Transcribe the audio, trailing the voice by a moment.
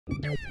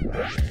Welcome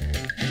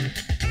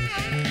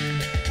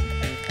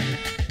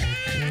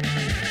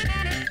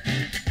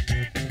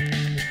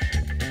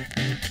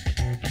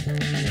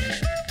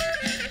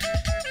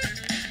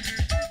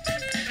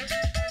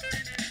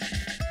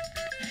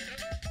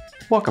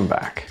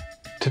back.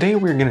 Today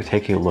we're going to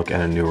take a look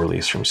at a new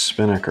release from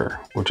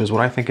Spinnaker, which is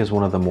what I think is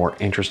one of the more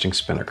interesting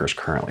Spinnakers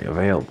currently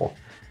available.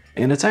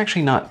 And it's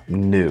actually not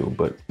new,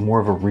 but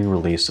more of a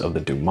re-release of the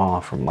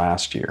Dumas from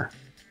last year.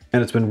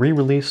 And it's been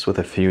re-released with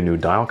a few new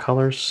dial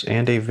colors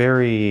and a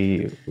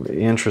very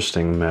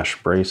interesting mesh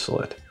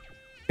bracelet.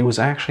 It was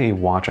actually a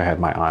watch I had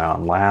my eye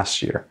on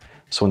last year,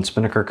 so when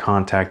Spinnaker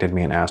contacted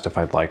me and asked if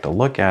I'd like to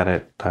look at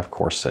it, I of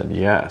course said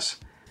yes,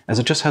 as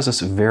it just has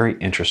this very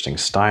interesting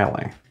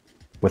styling.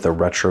 With a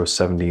retro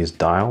 70s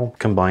dial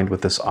combined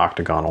with this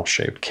octagonal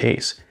shaped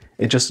case,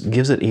 it just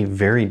gives it a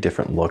very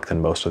different look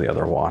than most of the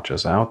other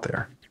watches out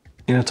there.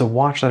 And it's a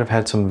watch that I've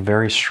had some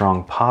very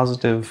strong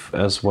positive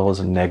as well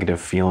as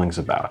negative feelings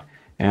about,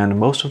 and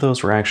most of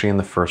those were actually in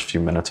the first few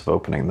minutes of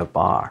opening the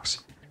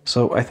box.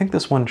 So I think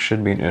this one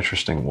should be an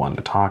interesting one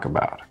to talk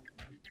about.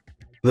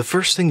 The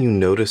first thing you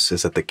notice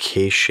is that the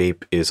case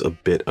shape is a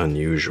bit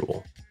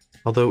unusual,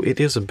 although it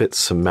is a bit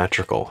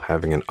symmetrical,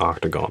 having an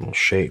octagonal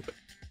shape,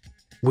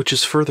 which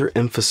is further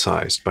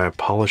emphasized by a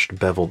polished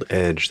beveled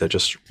edge that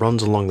just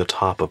runs along the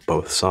top of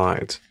both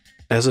sides,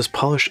 as this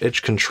polished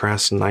edge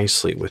contrasts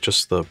nicely with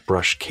just the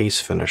brushed case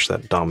finish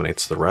that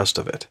dominates the rest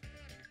of it.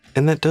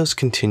 And that does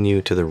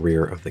continue to the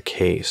rear of the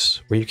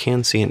case, where you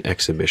can see an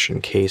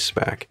exhibition case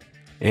back.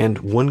 And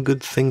one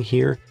good thing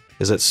here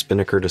is that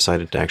Spinnaker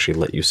decided to actually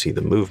let you see the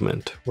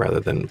movement,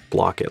 rather than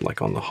block it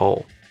like on the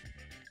hull.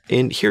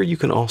 And here you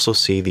can also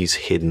see these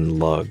hidden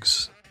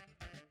lugs.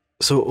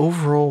 So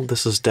overall,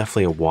 this is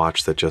definitely a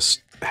watch that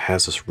just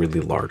has this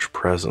really large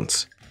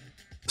presence.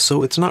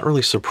 So it's not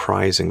really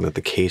surprising that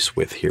the case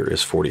width here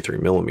is 43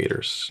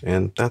 millimeters,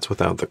 and that's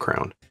without the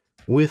crown.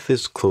 Width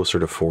is closer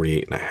to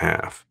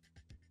 48.5.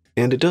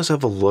 And it does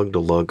have a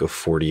lug-to-lug of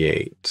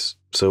 48,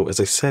 so as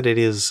I said, it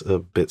is a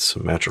bit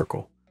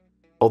symmetrical.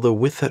 Although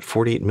with that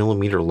 48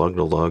 millimeter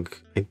lug-to-lug,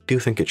 I do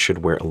think it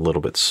should wear a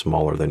little bit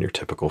smaller than your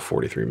typical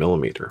 43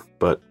 millimeter,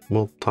 but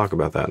we'll talk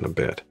about that in a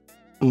bit.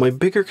 My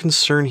bigger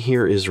concern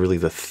here is really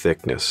the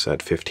thickness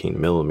at 15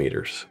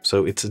 millimeters,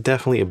 so it's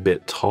definitely a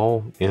bit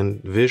tall,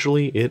 and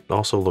visually it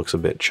also looks a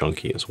bit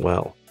chunky as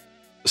well.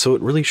 So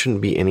it really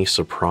shouldn't be any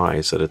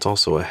surprise that it's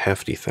also a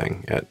hefty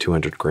thing at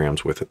 200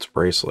 grams with its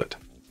bracelet.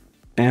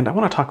 And I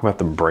want to talk about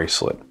the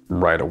bracelet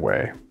right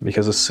away,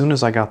 because as soon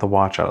as I got the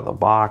watch out of the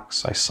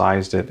box, I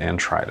sized it and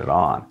tried it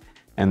on,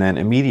 and then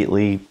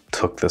immediately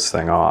took this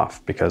thing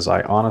off, because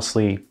I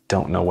honestly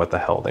don't know what the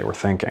hell they were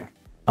thinking.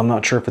 I'm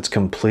not sure if it's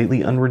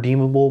completely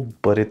unredeemable,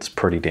 but it's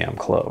pretty damn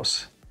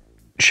close.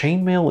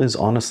 Chainmail is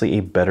honestly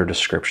a better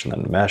description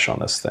than mesh on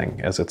this thing,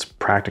 as it's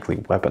practically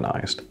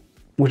weaponized.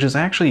 Which is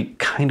actually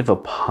kind of a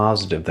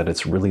positive that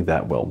it's really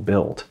that well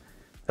built,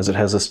 as it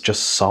has this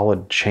just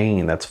solid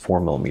chain that's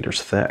 4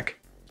 millimeters thick.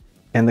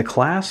 And the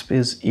clasp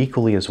is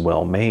equally as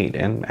well made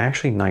and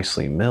actually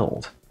nicely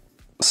milled.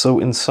 So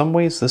in some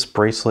ways this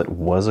bracelet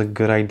was a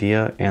good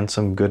idea and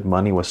some good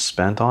money was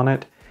spent on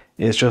it.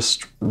 It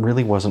just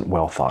really wasn't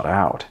well thought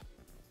out.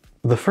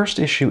 The first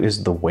issue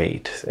is the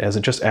weight, as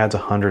it just adds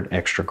 100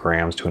 extra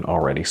grams to an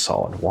already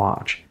solid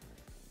watch.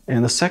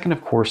 And the second,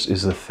 of course,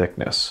 is the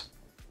thickness.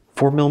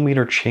 4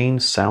 millimeter chain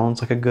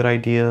sounds like a good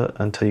idea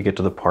until you get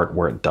to the part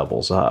where it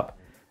doubles up,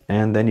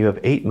 and then you have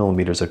 8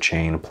 millimeters of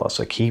chain plus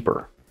a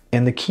keeper.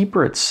 And the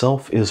keeper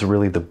itself is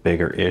really the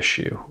bigger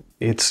issue.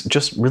 It's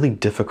just really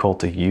difficult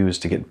to use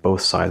to get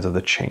both sides of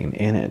the chain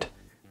in it.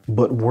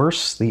 But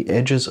worse, the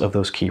edges of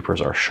those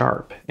keepers are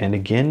sharp, and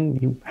again,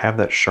 you have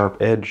that sharp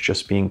edge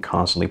just being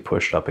constantly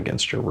pushed up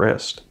against your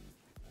wrist.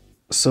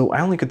 So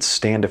I only could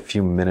stand a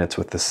few minutes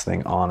with this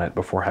thing on it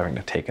before having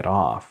to take it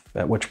off,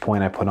 at which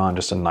point I put on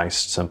just a nice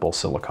simple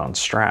silicone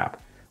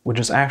strap, which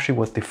is actually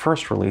what the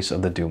first release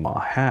of the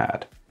Dumas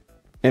had.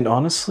 And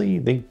honestly,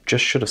 they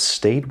just should have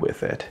stayed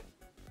with it.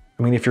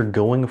 I mean, if you're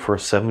going for a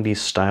 70s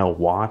style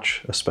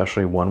watch,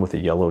 especially one with a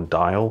yellow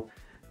dial,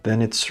 then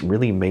it's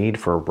really made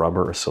for a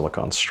rubber or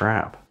silicone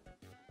strap.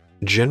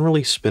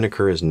 Generally,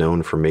 Spinnaker is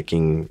known for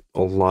making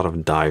a lot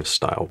of dive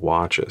style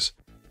watches,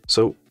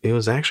 so it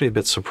was actually a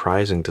bit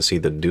surprising to see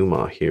the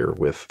Dumas here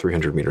with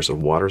 300 meters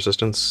of water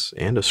resistance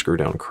and a screw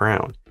down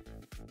crown.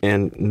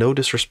 And no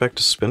disrespect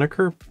to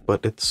Spinnaker,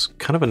 but it's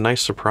kind of a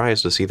nice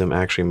surprise to see them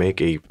actually make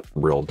a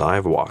real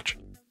dive watch.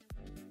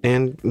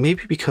 And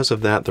maybe because of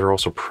that, they're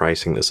also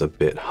pricing this a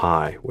bit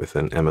high with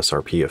an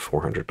MSRP of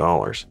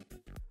 $400.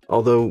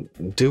 Although,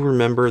 do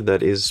remember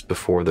that is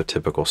before the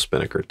typical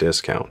Spinnaker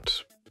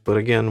discount. But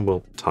again,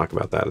 we'll talk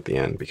about that at the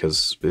end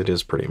because it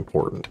is pretty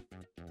important.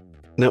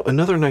 Now,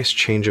 another nice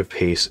change of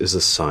pace is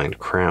the signed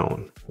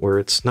crown, where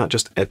it's not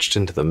just etched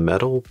into the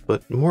metal,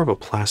 but more of a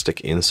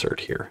plastic insert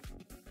here.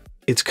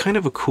 It's kind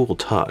of a cool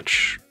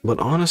touch, but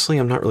honestly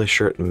I'm not really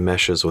sure it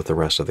meshes with the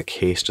rest of the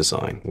case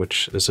design,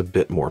 which is a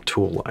bit more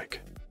tool-like.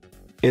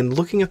 And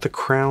looking at the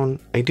crown,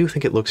 I do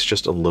think it looks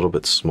just a little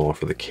bit small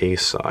for the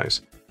case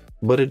size.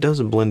 but it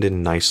does blend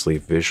in nicely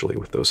visually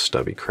with those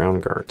stubby crown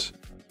guards.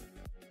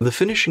 The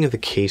finishing of the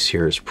case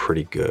here is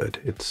pretty good.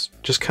 It's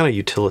just kind of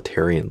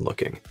utilitarian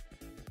looking,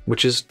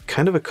 which is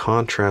kind of a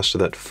contrast to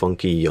that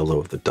funky yellow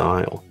of the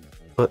dial,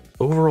 but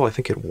overall I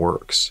think it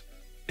works.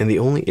 And the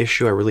only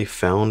issue I really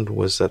found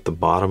was that the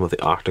bottom of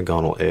the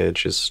octagonal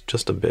edge is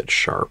just a bit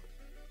sharp.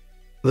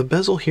 The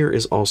bezel here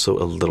is also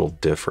a little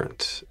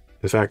different.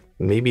 In fact,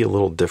 maybe a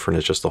little different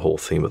is just the whole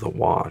theme of the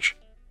watch.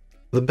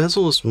 The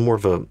bezel is more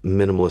of a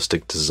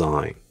minimalistic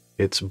design.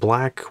 It's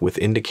black with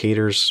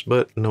indicators,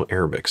 but no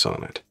Arabics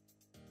on it.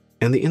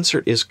 And the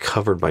insert is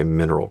covered by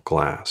mineral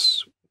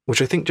glass,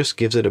 which I think just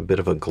gives it a bit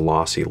of a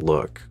glossy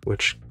look,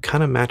 which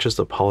kind of matches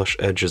the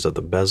polished edges of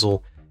the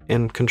bezel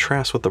and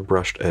contrasts with the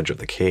brushed edge of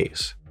the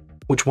case,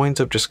 which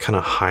winds up just kind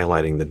of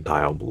highlighting the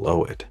dial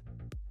below it.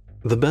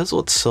 The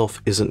bezel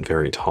itself isn't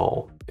very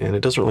tall, and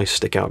it doesn't really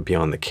stick out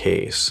beyond the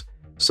case,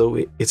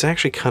 so it's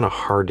actually kind of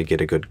hard to get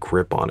a good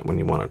grip on it when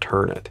you want to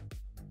turn it.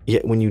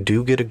 Yet when you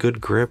do get a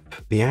good grip,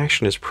 the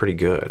action is pretty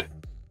good.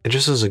 It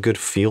just has a good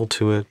feel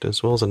to it,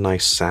 as well as a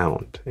nice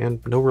sound,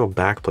 and no real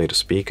backplay to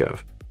speak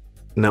of.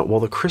 Now, while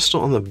the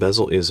crystal on the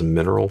bezel is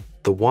mineral,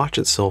 the watch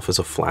itself is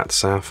a flat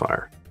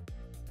sapphire.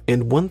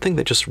 And one thing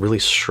that just really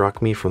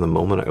struck me from the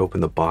moment I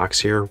opened the box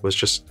here was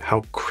just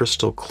how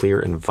crystal clear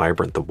and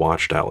vibrant the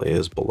watch dial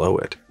is below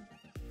it.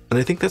 And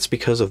I think that's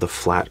because of the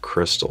flat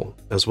crystal,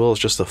 as well as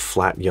just the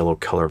flat yellow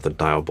color of the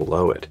dial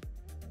below it.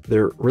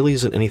 There really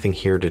isn't anything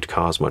here to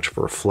cause much of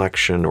a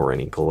reflection or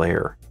any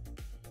glare.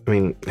 I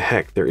mean,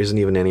 heck, there isn't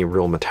even any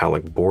real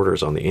metallic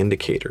borders on the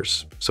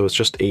indicators, so it's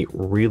just a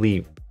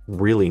really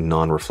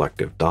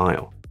non-reflective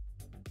dial.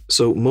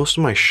 So most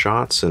of my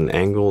shots and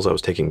angles I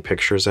was taking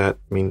pictures at,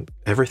 I mean,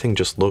 everything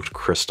just looked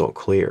crystal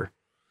clear.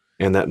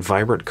 And that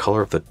vibrant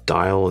color of the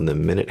dial and the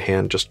minute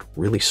hand just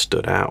really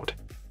stood out.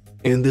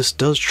 And this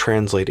does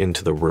translate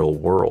into the real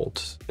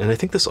world, and I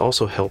think this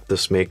also helped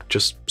this make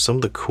just some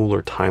of the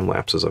cooler time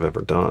lapses I've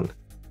ever done.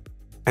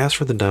 As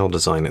for the dial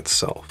design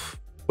itself,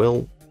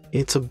 well,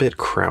 it's a bit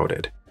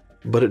crowded,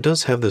 but it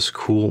does have this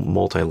cool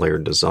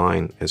multi-layered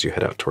design as you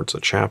head out towards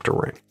the chapter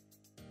ring.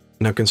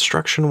 Now,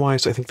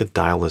 construction-wise, I think the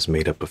dial is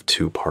made up of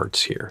two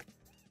parts here.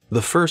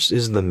 The first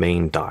is the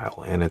main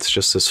dial, and it's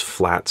just this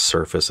flat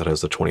surface that has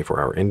the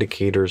 24-hour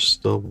indicators,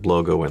 the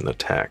logo, and the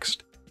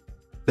text.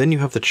 Then you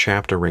have the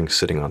chapter ring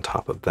sitting on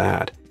top of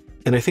that,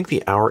 and I think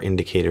the hour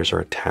indicators are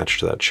attached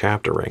to that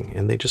chapter ring,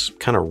 and they just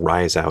kind of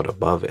rise out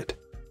above it,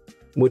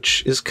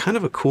 which is kind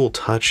of a cool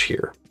touch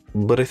here,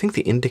 but I think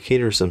the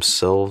indicators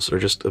themselves are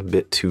just a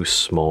bit too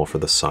small for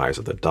the size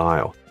of the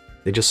dial.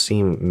 They just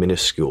seem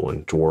minuscule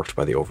and dwarfed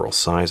by the overall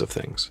size of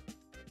things.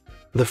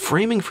 The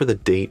framing for the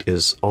date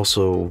is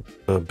also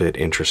a bit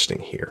interesting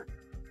here.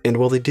 And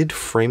while they did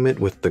frame it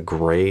with the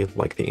gray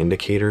like the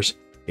indicators,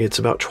 it's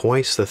about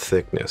twice the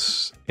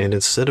thickness, and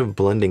instead of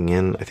blending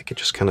in, I think it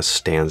just kind of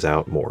stands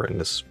out more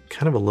and is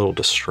kind of a little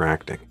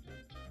distracting.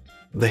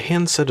 The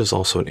handset is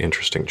also an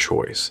interesting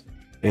choice,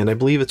 and I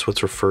believe it's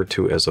what's referred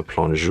to as a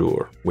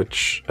plongeur,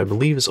 which I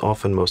believe is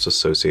often most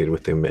associated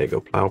with the Omega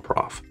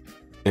Blauprof.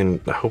 And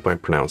I hope I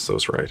pronounced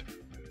those right.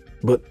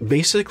 But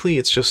basically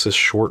it's just this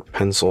short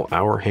pencil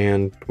hour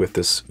hand with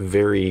this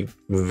very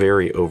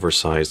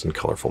oversized and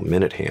colorful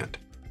minute hand.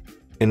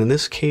 And in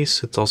this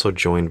case, it's also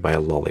joined by a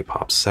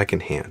lollipop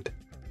second hand.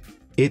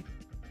 It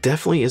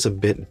definitely is a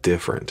bit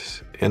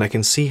different, and I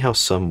can see how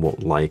some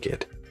won't like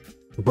it.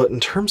 But in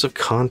terms of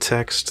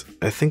context,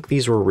 I think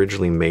these were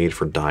originally made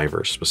for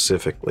divers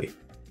specifically.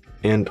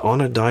 And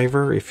on a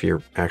diver, if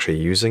you're actually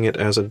using it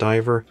as a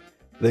diver,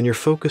 then your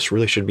focus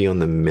really should be on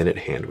the minute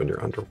hand when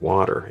you're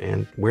underwater,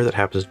 and where that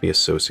happens to be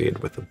associated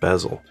with the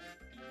bezel.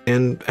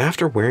 And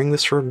after wearing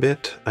this for a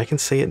bit, I can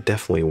say it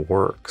definitely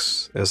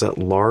works, as that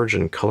large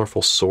and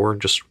colorful sword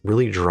just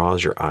really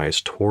draws your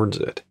eyes towards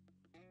it.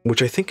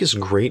 Which I think is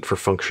great for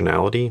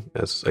functionality,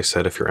 as I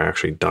said if you're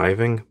actually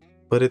diving,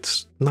 but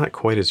it's not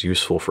quite as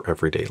useful for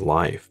everyday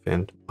life,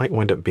 and might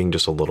wind up being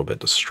just a little bit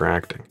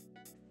distracting.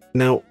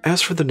 Now,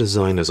 as for the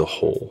design as a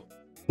whole,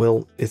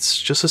 well,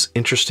 it's just this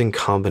interesting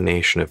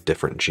combination of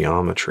different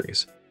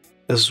geometries,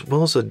 as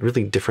well as a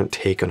really different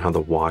take on how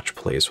the watch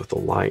plays with the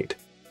light.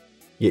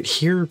 Yet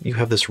here you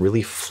have this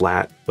really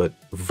flat but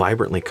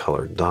vibrantly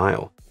colored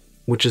dial,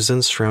 which is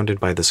then surrounded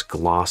by this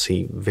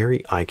glossy,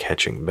 very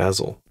eye-catching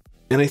bezel.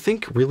 And I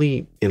think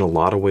really, in a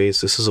lot of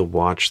ways, this is a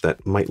watch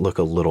that might look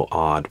a little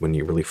odd when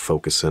you really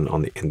focus in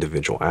on the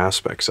individual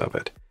aspects of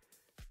it.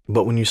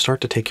 But when you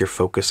start to take your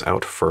focus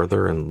out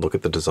further and look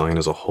at the design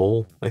as a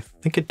whole, I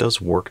think it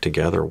does work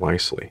together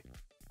wisely.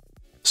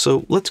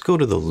 So let's go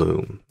to the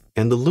lume.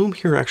 And the lume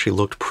here actually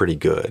looked pretty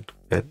good,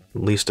 at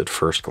least at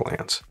first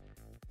glance.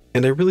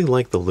 And I really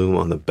like the lume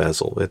on the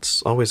bezel,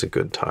 it's always a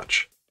good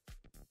touch.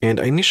 And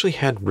I initially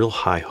had real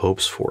high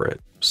hopes for it,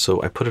 so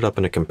I put it up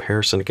in a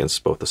comparison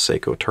against both the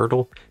Seiko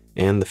Turtle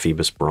and the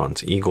Phoebus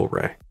Bronze Eagle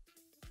Ray.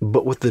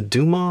 But with the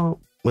Dumas,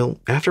 well,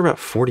 after about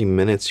 40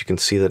 minutes, you can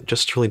see that it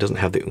just really doesn't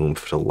have the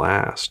oomph to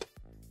last.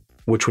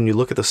 Which when you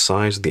look at the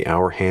size of the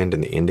hour hand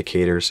and the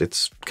indicators,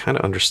 it's kind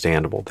of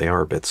understandable, they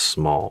are a bit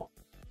small.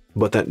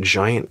 But that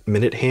giant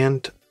minute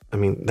hand, I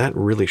mean, that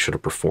really should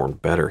have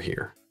performed better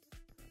here.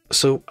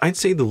 So I'd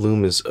say the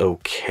loom is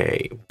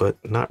okay, but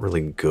not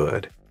really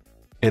good.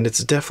 And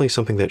it's definitely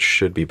something that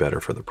should be better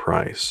for the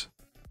price.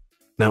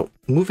 Now,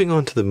 moving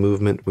on to the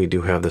movement, we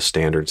do have the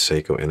standard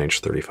Seiko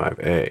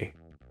NH35A.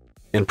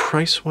 And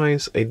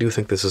price-wise, I do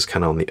think this is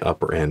kind of on the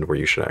upper end where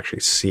you should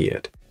actually see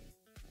it.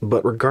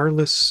 But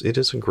regardless, it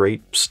is a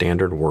great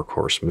standard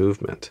workhorse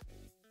movement.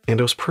 And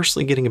I was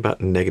personally getting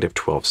about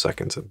 -12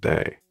 seconds a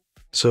day.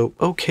 So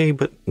okay,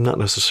 but not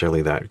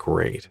necessarily that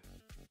great.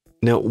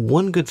 Now,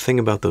 one good thing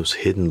about those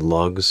hidden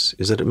lugs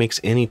is that it makes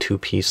any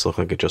two-piece look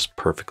like it just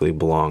perfectly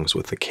belongs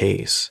with the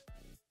case.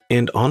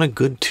 And on a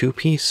good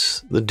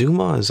two-piece, the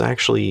Dumas is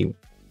actually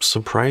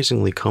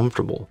surprisingly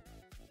comfortable.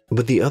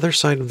 But the other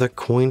side of that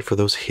coin for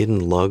those hidden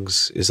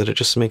lugs is that it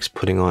just makes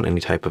putting on any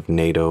type of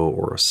NATO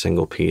or a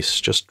single piece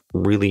just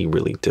really,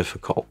 really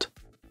difficult.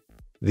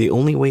 The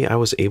only way I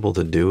was able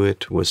to do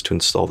it was to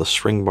install the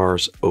string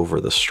bars over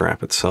the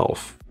strap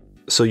itself.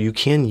 So you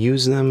can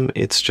use them,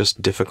 it's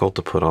just difficult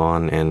to put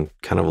on and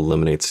kind of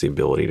eliminates the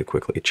ability to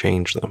quickly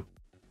change them.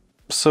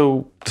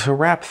 So to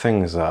wrap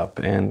things up,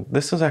 and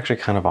this is actually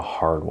kind of a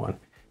hard one.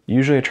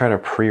 Usually I try to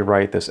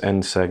pre-write this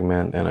end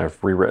segment and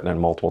I've rewritten it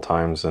multiple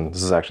times, and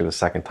this is actually the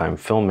second time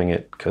filming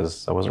it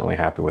because I wasn't really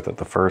happy with it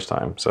the first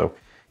time, so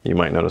you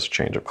might notice a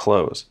change of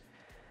clothes.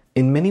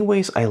 In many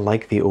ways I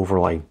like the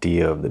overall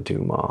idea of the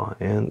Dumas,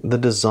 and the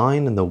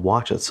design and the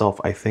watch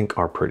itself I think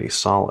are pretty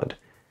solid.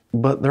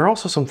 But there are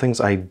also some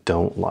things I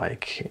don't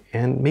like,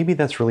 and maybe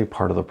that's really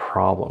part of the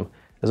problem,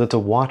 is it's a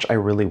watch I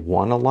really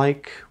want to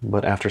like,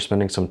 but after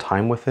spending some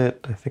time with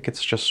it, I think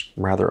it's just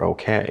rather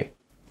okay.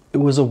 It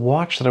was a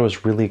watch that I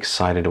was really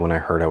excited when I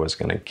heard I was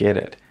going to get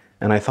it,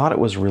 and I thought it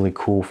was really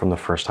cool from the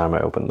first time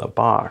I opened the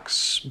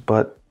box,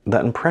 but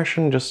that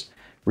impression just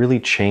really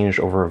changed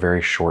over a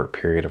very short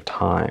period of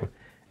time,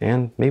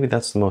 and maybe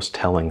that's the most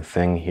telling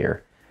thing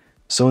here.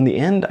 So in the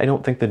end, I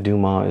don't think the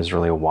Dumas is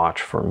really a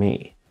watch for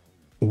me.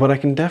 But I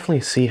can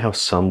definitely see how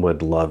some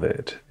would love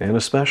it, and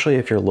especially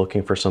if you're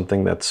looking for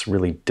something that's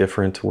really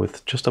different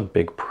with just a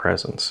big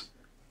presence.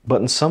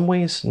 But in some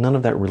ways, none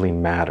of that really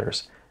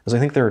matters, as I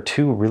think there are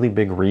two really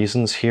big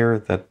reasons here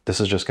that this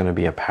is just going to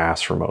be a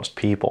pass for most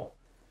people.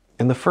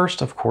 And the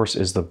first, of course,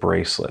 is the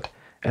bracelet,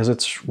 as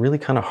it's really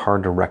kind of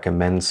hard to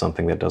recommend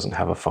something that doesn't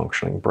have a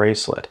functioning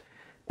bracelet.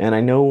 And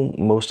I know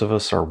most of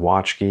us are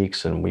watch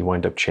geeks and we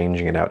wind up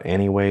changing it out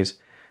anyways,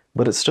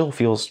 but it still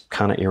feels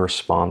kind of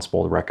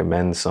irresponsible to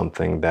recommend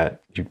something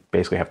that you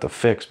basically have to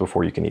fix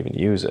before you can even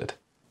use it.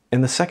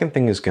 And the second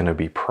thing is going to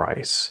be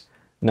price.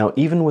 Now,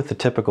 even with the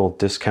typical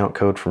discount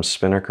code from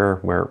Spinnaker,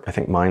 where I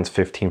think mine's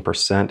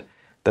 15%,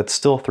 that's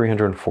still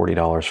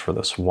 $340 for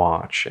this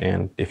watch.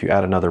 And if you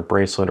add another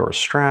bracelet or a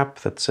strap,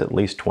 that's at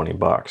least 20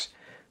 bucks.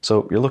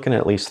 So you're looking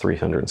at least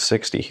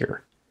 $360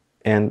 here.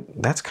 And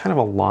that's kind of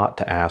a lot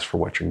to ask for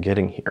what you're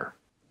getting here.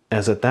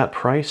 As at that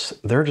price,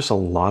 there are just a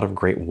lot of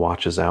great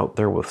watches out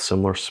there with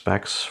similar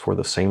specs for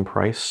the same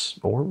price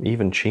or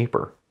even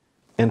cheaper.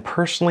 And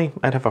personally,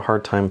 I'd have a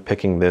hard time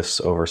picking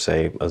this over,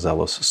 say, a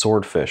Zealous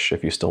Swordfish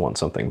if you still want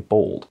something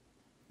bold,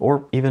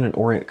 or even an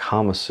Orient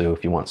Kamasu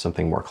if you want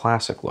something more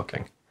classic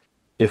looking.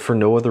 If for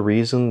no other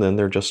reason, then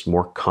they're just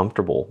more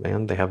comfortable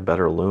and they have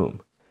better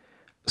loom.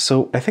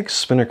 So I think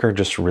Spinnaker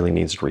just really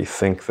needs to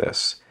rethink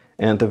this,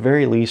 and at the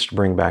very least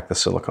bring back the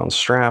silicone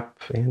strap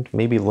and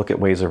maybe look at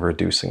ways of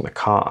reducing the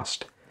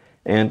cost.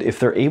 And if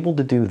they're able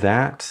to do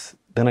that,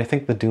 then I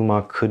think the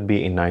Dumas could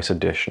be a nice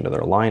addition to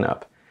their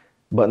lineup.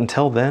 But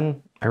until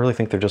then, I really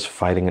think they're just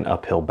fighting an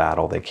uphill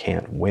battle they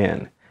can't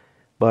win.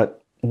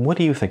 But what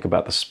do you think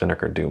about the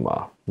Spinnaker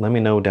Dumas? Let me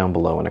know down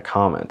below in a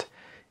comment.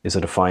 Is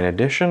it a fine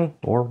addition,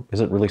 or is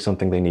it really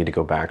something they need to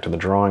go back to the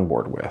drawing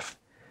board with?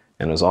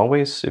 And as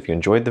always, if you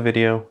enjoyed the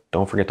video,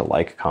 don't forget to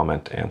like,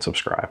 comment, and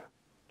subscribe.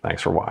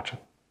 Thanks for watching.